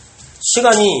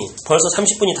 시간이 벌써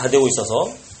 30분이 다 되고 있어서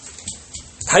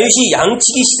다윗이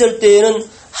양치기 시절 때에는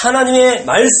하나님의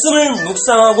말씀을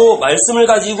묵상하고 말씀을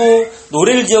가지고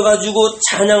노래를 지어가지고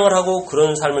찬양을 하고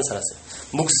그런 삶을 살았어요.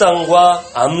 묵상과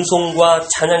암송과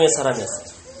찬양의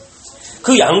사람이었어요.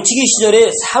 그 양치기 시절에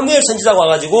사무엘 선지자가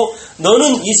와가지고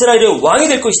너는 이스라엘의 왕이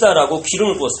될 것이다 라고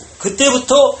기름을 부었습니다.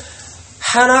 그때부터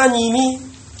하나님의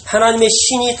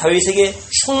신이 다윗에게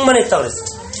충만했다고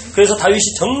그랬어요. 그래서 다윗이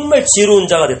정말 지혜로운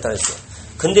자가 됐다 그랬어요.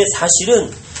 근데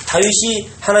사실은 다윗이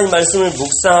하나님 말씀을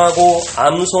묵상하고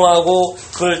암송하고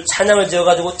그걸 찬양을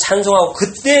지어가지고 찬송하고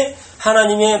그때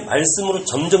하나님의 말씀으로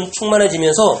점점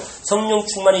충만해지면서 성령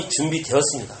충만이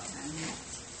준비되었습니다.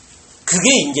 그게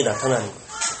이제 나타나는 거예요.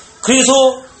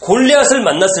 그래서 골리앗을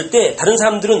만났을 때 다른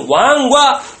사람들은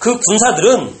왕과 그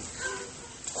군사들은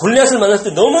골리앗을 만났을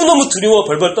때 너무너무 두려워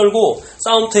벌벌 떨고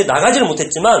싸움터에 나가지를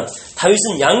못했지만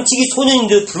다윗은 양치기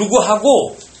소년인데도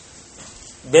불구하고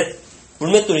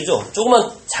물맷돌이죠.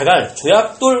 조그만 자갈,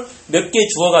 조약돌 몇 개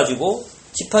주워가지고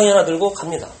지팡이 하나 들고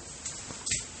갑니다.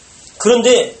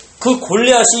 그런데 그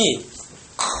골리앗이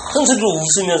큰 소리로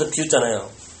웃으면서 비웃잖아요.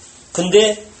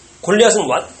 근데 골리앗은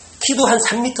키도 한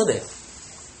 3m 돼요.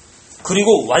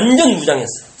 그리고 완전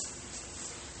무장했어요.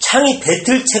 창이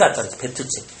배틀채 같다 그랬어요.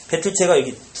 배틀채. 배틀채가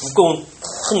여기 두꺼운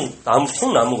큰 나무,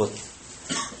 통나무거든요.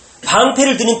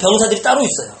 방패를 드는 병사들이 따로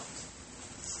있어요.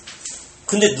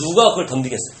 근데 누가 그걸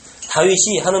덤비겠어요?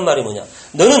 다윗이 하는 말이 뭐냐?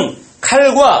 너는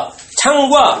칼과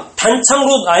창과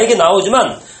단창으로 나에게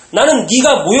나오지만 나는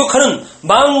네가 모욕하는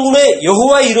만군의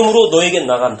여호와의 이름으로 너에게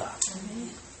나간다.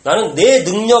 나는 내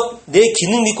능력, 내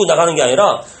기능 믿고 나가는 게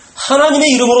아니라 하나님의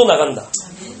이름으로 나간다.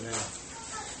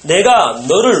 내가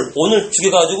너를 오늘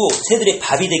죽여가지고 새들의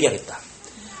밥이 되게 하겠다.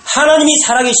 하나님이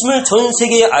살아계심을 전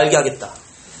세계에 알게 하겠다.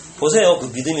 보세요. 그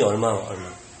믿음이 얼마나.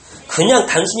 그냥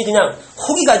단순히 그냥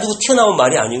혹이 가지고 튀어나온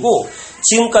말이 아니고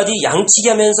지금까지 양치기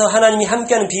하면서 하나님이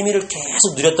함께하는 비밀을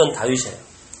계속 누렸던 다윗이에요.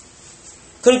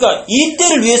 그러니까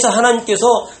이때를 위해서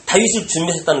하나님께서 다윗을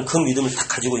준비했다는 그 믿음을 다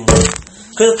가지고 있는 거예요.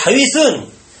 그래서 다윗은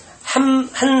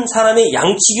한 사람의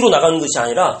양치기로 나가는 것이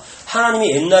아니라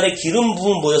하나님이 옛날에 기름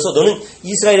부음 보여서 너는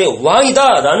이스라엘의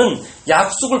왕이다 라는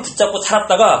약속을 붙잡고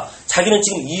살았다가 자기는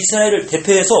지금 이스라엘을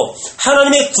대표해서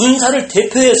하나님의 군사를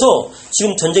대표해서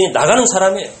지금 전쟁에 나가는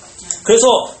사람이에요. 그래서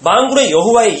만군의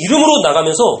여호와의 이름으로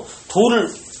나가면서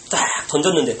돌을 딱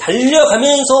던졌는데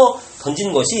달려가면서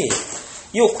던진 것이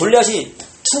이 골리앗이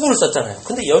투구를 썼잖아요.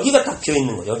 근데 여기가 딱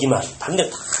비어있는 거예요. 여기만. 다른 데는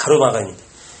다 가로막아 있는데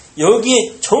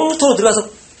여기에 정토로 들어가서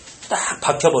딱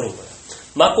박혀버린 거예요.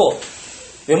 맞고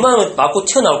웬만하면 맞고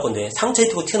튀어나올 건데 상처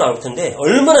입히고 튀어나올 텐데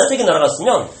얼마나 세게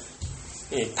날아갔으면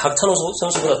박찬호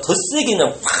선수보다 더 세게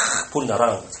그냥 확 볼이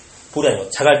날아가는 거죠. 볼이 아니고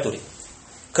자갈돌이.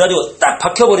 그래가지고 딱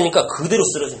박혀버리니까 그대로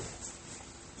쓰러진 거예요.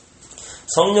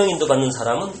 성령 인도 받는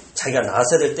사람은 자기가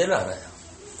나서야 될 때를 알아요.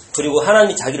 그리고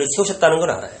하나님이 자기를 세우셨다는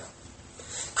걸 알아요.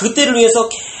 그때를 위해서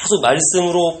계속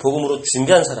말씀으로 복음으로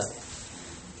준비한 사람이에요.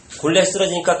 골리앗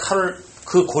쓰러지니까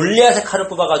그 골리앗의 칼을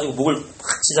뽑아가지고 목을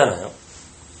확 치잖아요.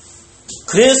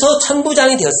 그래서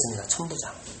천부장이 되었습니다.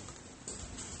 천부장.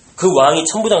 그 왕이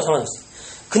천부장 삼아졌어요.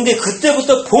 근데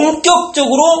그때부터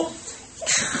본격적으로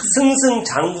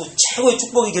승승장구 최고의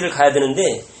축복의 길을 가야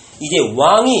되는데 이제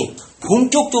왕이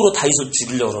본격적으로 다윗을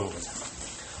죽이려고 그러는 거죠.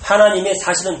 하나님의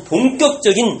사실은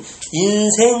본격적인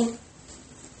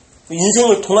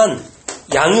인생을 통한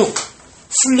양육,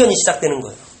 훈련이 시작되는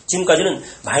거예요. 지금까지는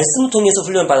말씀 통해서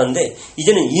훈련을 받았는데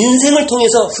이제는 인생을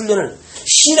통해서 훈련을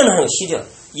실현하는 거예요. 실현.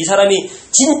 이 사람이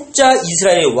진짜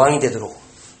이스라엘의 왕이 되도록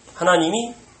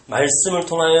하나님이 말씀을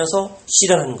통하여서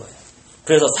실현하는 거예요.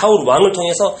 그래서 사울 왕을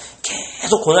통해서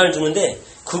계속 고난을 주는데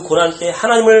그 고난 때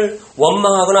하나님을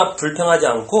원망하거나 불평하지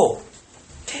않고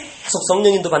계속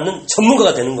성령인도 받는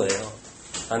전문가가 되는 거예요.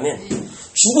 아멘.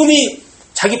 죽음이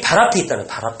자기 발 앞에 있다는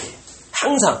발 앞에.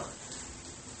 항상.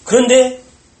 그런데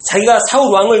자기가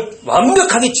사울 왕을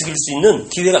완벽하게 죽일 수 있는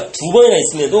기회가 2번이나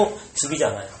있음에도 죽이지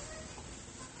않아요.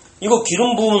 이거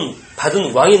기름 부음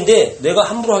받은 왕인데 내가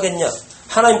함부로 하겠냐?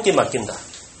 하나님께 맡긴다.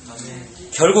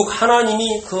 결국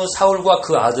하나님이 그 사울과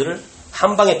그 아들을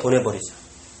한 방에 보내버리죠.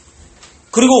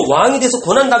 그리고 왕이 돼서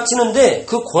고난 닥치는데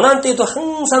그 고난 때에도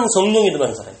항상 성령이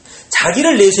임하는 사람이에요.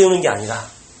 자기를 내세우는 게 아니라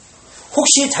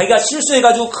혹시 자기가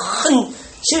실수해가지고 큰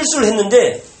실수를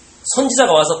했는데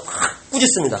선지자가 와서 팍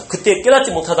꾸짖습니다. 그때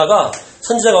깨닫지 못하다가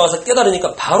선지자가 와서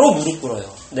깨달으니까 바로 무릎 꿇어요.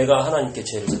 내가 하나님께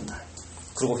죄를 졌다.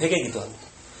 그리고 회개기도 합니다.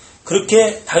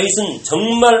 그렇게 다윗은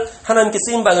정말 하나님께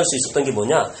쓰임받을 수 있었던 게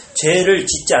뭐냐? 죄를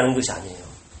짓지 않은 것이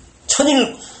아니에요.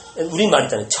 우리 말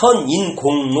있잖아요.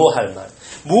 천인공노할 말.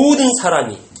 모든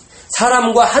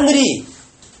사람과 하늘이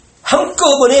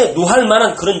한꺼번에 노할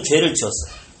만한 그런 죄를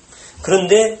지었어요.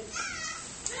 그런데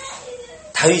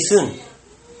다윗은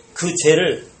그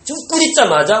죄를 쭉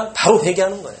꾸짖자마자 바로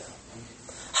회개하는 거예요.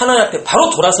 하나님 앞에 바로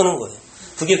돌아서는 거예요.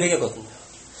 그게 회개거든요.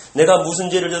 내가 무슨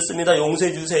죄를 졌습니다.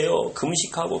 용서해 주세요.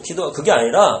 금식하고 기도하고 그게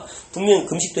아니라 분명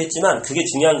금식도 했지만 그게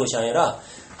중요한 것이 아니라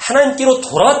하나님께로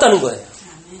돌아왔다는 거예요.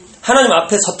 하나님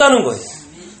앞에 섰다는 거예요.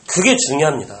 그게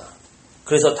중요합니다.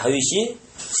 그래서 다윗이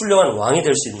훌륭한 왕이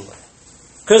될 수 있는 거예요.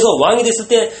 그래서 왕이 됐을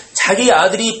때 자기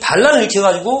아들이 반란을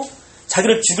일으켜가지고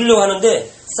자기를 죽이려고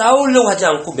하는데 싸우려고 하지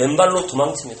않고 맨발로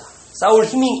도망칩니다. 싸울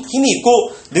힘이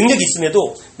있고 능력이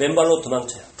있음에도 맨발로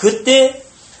도망쳐요. 그때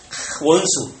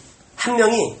원수 한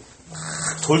명이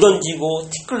돌 던지고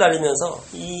티끌 날리면서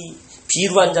이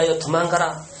비루한 자여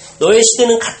도망가라. 너의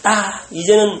시대는 갔다.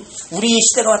 이제는 우리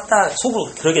시대가 왔다. 속으로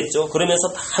그러겠죠. 그러면서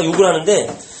다 욕을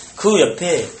하는데 그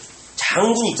옆에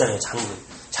장군이 있잖아요.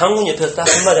 장군 옆에서 딱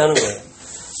한마디 하는 거예요.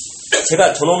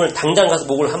 제가 저놈을 당장 가서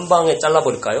목을 한 방에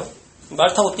잘라버릴까요?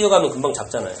 말 타고 뛰어가면 금방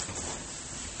잡잖아요.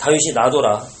 다윗이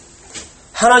놔둬라.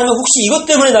 하나님은 혹시 이것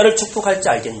때문에 나를 축복할지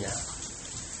알겠냐.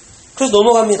 그래서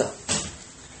넘어갑니다.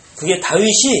 그게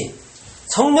다윗이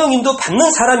성령인도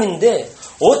받는 사람인데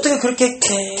어떻게 그렇게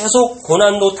계속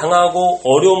고난도 당하고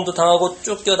어려움도 당하고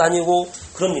쫓겨다니고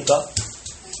그럽니까?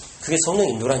 그게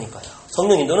성령인도라니까요.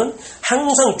 성령인도는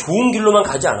항상 좋은 길로만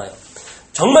가지 않아요.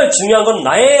 정말 중요한 건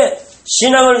나의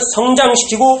신앙을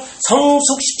성장시키고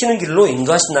성숙시키는 길로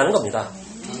인도하신다는 겁니다.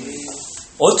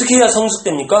 어떻게 해야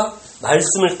성숙됩니까?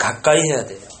 말씀을 가까이 해야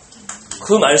돼요.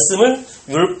 그 말씀을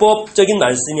율법적인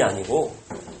말씀이 아니고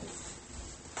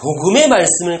복음의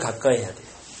말씀을 가까이 해야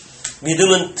돼요.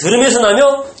 믿음은 들음에서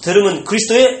나며 들음은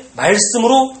그리스도의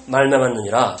말씀으로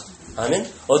말미암았느니라.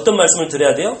 아멘. 어떤 말씀을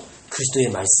들어야 돼요? 그리스도의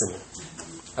말씀을.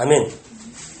 아멘.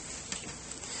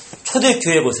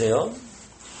 초대교회 보세요.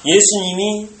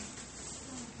 예수님이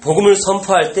복음을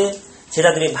선포할 때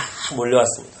제자들이 막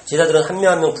몰려왔습니다. 제자들은 한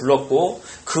명 한 명 불렀고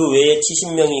그 외에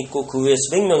 70명이 있고 그 외에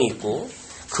수백 명이 있고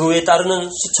그 외에 따르는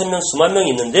수천 명 수만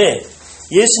명이 있는데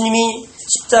예수님이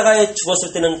십자가에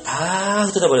죽었을 때는 다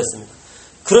흩어져 버렸습니다.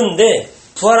 그런데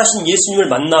부활하신 예수님을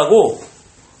만나고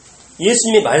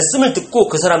예수님의 말씀을 듣고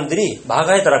그 사람들이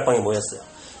마가의 다락방에 모였어요.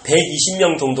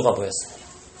 120명 정도가 모였습니다.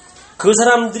 그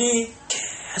사람들이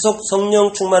계속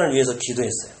성령 충만을 위해서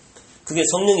기도했어요. 그게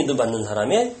성령 인도 받는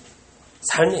사람의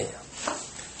삶이에요.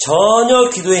 전혀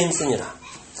기도에 힘쓰니라.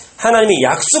 하나님이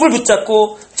약속을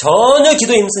붙잡고 전혀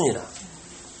기도에 힘쓰니라.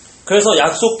 그래서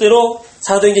약속대로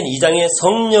사도행전 2장에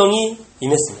성령이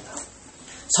임했습니다.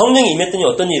 성령이 임했더니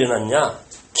어떤 일이 일어났냐?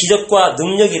 기적과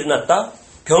능력이 일어났다.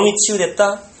 병이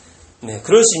치유됐다. 네,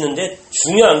 그럴 수 있는데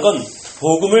중요한 건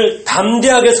복음을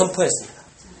담대하게 선포했습니다.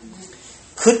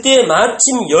 그때 마침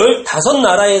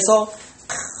 15나라에서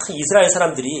이스라엘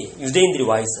사람들이, 유대인들이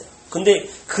와 있어요. 근데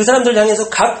그 사람들 향해서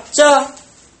각자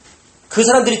그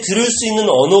사람들이 들을 수 있는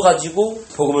언어 가지고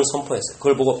복음을 선포했어요.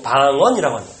 그걸 보고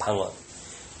방언이라고 합니다. 방언.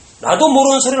 나도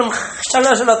모르는 소리를 막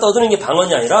샬라샬라 떠드는 게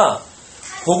방언이 아니라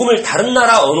복음을 다른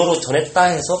나라 언어로 전했다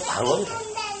해서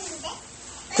방언이라고.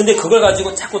 근데 그걸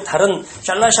가지고 자꾸 다른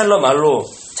샬라샬라 말로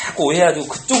자꾸 오해하고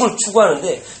그쪽을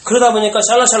추구하는데, 그러다 보니까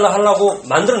샬라샬라 하려고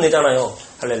만들어내잖아요.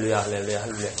 할렐루야 할렐루야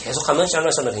할렐루야 계속 하면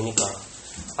샬라샬라 되니까.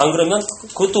 안 그러면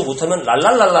그것도 못하면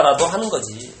랄랄랄라라도 하는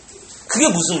거지. 그게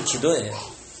무슨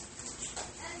기도예요.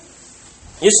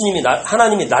 예수님이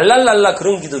하나님이 랄랄랄라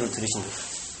그런 기도를 들으십니다.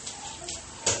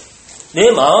 내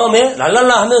마음에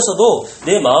랄랄라 하면서도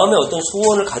내 마음에 어떤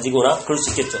소원을 가지거나 그럴 수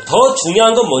있겠죠. 더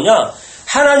중요한 건 뭐냐?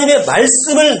 하나님의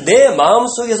말씀을 내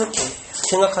마음속에서 계속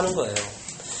생각하는 거예요.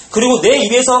 그리고 내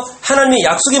입에서 하나님의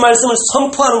약속의 말씀을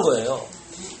선포하는 거예요.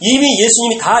 이미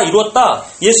예수님이 다 이루었다.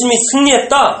 예수님이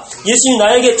승리했다. 예수님이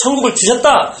나에게 천국을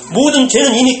주셨다. 모든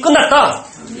죄는 이미 끝났다.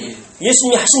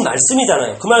 예수님이 하신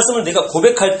말씀이잖아요. 그 말씀을 내가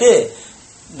고백할 때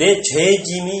내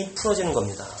죄짐이 풀어지는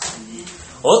겁니다.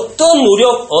 어떤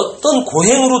노력, 어떤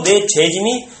고행으로 내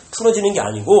죄짐이 풀어지는 게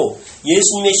아니고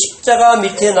예수님의 십자가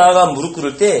밑에 나아가 무릎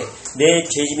꿇을 때 내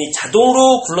죄짐이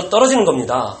자동으로 굴러 떨어지는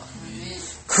겁니다.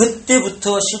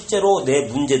 그때부터 실제로 내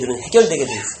문제들은 해결되게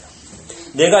되어 있어요.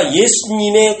 내가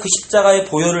예수님의 그 십자가의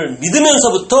보혈을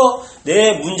믿으면서부터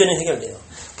내 문제는 해결돼요.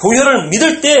 보혈을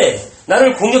믿을 때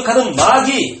나를 공격하던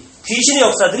마귀, 귀신의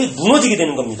역사들이 무너지게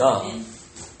되는 겁니다.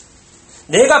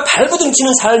 내가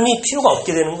발버둥치는 삶이 필요가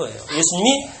없게 되는 거예요.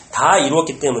 예수님이 다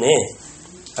이루었기 때문에.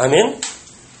 아멘.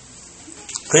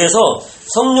 그래서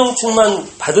성령 충만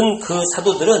받은 그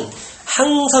사도들은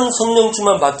항상 성령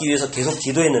충만 받기 위해서 계속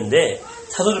기도했는데,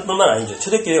 사도들뿐만 아니죠.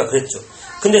 초대교회가 그랬죠.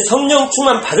 근데 성령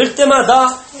충만 받을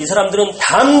때마다 이 사람들은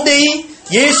담대히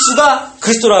예수가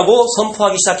그리스도라고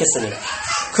선포하기 시작했습니다.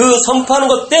 그 선포하는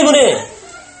것 때문에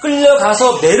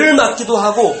끌려가서 매를 맞기도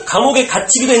하고 감옥에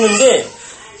갇히기도 했는데,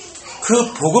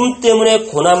 그 복음 때문에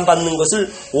고난받는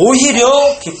것을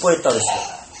오히려 기뻐했다고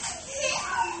했습니다.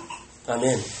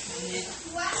 아멘.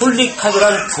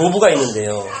 폴리카드란 교부가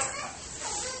있는데요.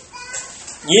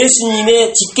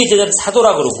 예수님의 직계제자를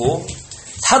사도라 그러고,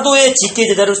 사도의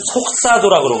직계제자를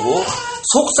속사도라 그러고,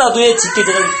 속사도의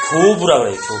직계제자를 교부라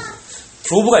그래요.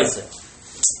 교부가 있어요.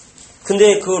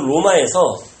 근데 그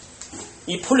로마에서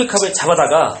이 폴리카드를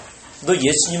잡아다가 너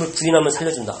예수님을 부인하면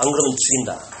살려준다. 안 그러면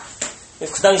죽인다.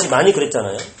 그 당시 많이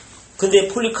그랬잖아요. 근데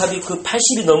폴리카비 그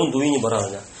 80이 넘은 노인이 뭐라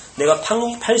그러냐. 내가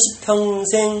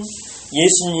 80평생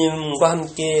예수님과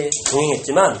함께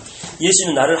동행했지만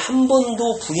예수님은 나를 한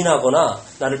번도 부인하거나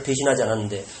나를 배신하지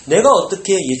않았는데 내가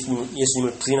어떻게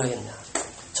예수님을 부인하겠냐.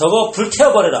 저거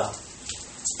불태워버려라.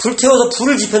 불태워서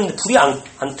불을 지폈는데 불이 안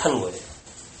타는 거예요.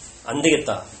 안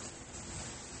되겠다.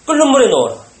 끓는 물에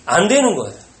넣어라. 안 되는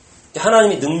거예요.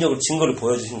 하나님이 능력을, 증거를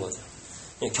보여주신 거죠.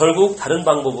 결국 다른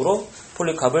방법으로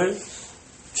폴리캅을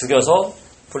죽여서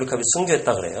폴리캅이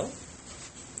순교했다 그래요.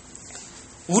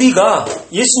 우리가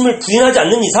예수님을 부인하지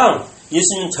않는 이상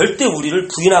예수님은 절대 우리를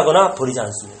부인하거나 버리지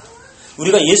않습니다.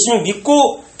 우리가 예수님을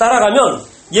믿고 따라가면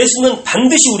예수님은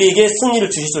반드시 우리에게 승리를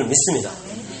주실 줄 믿습니다.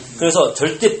 그래서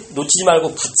절대 놓치지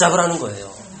말고 붙잡으라는 거예요.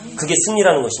 그게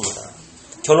승리라는 것입니다.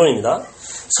 결론입니다.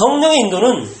 성령의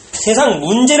인도는 세상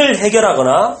문제를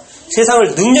해결하거나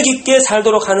세상을 능력 있게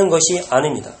살도록 하는 것이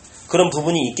아닙니다. 그런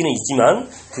부분이 있기는 있지만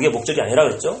그게 목적이 아니라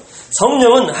그랬죠.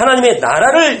 성령은 하나님의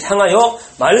나라를 향하여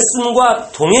말씀과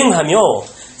동행하며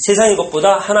세상의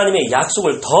것보다 하나님의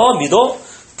약속을 더 믿어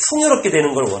풍요롭게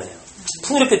되는 걸 원해요.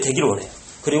 풍요롭게 되기를 원해요.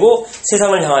 그리고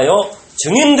세상을 향하여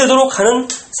증인되도록 하는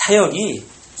사역이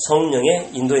성령의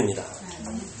인도입니다.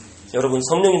 여러분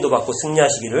성령 인도 받고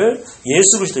승리하시기를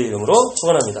예수 그리스도의 이름으로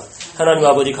축원합니다. 하나님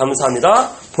아버지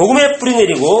감사합니다. 복음의 뿌리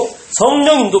내리고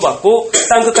성령 인도 받고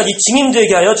땅 끝까지 증인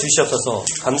되게 하여 주시옵소서.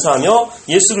 감사하며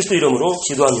예수 그리스도 이름으로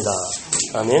기도합니다.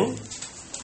 아멘.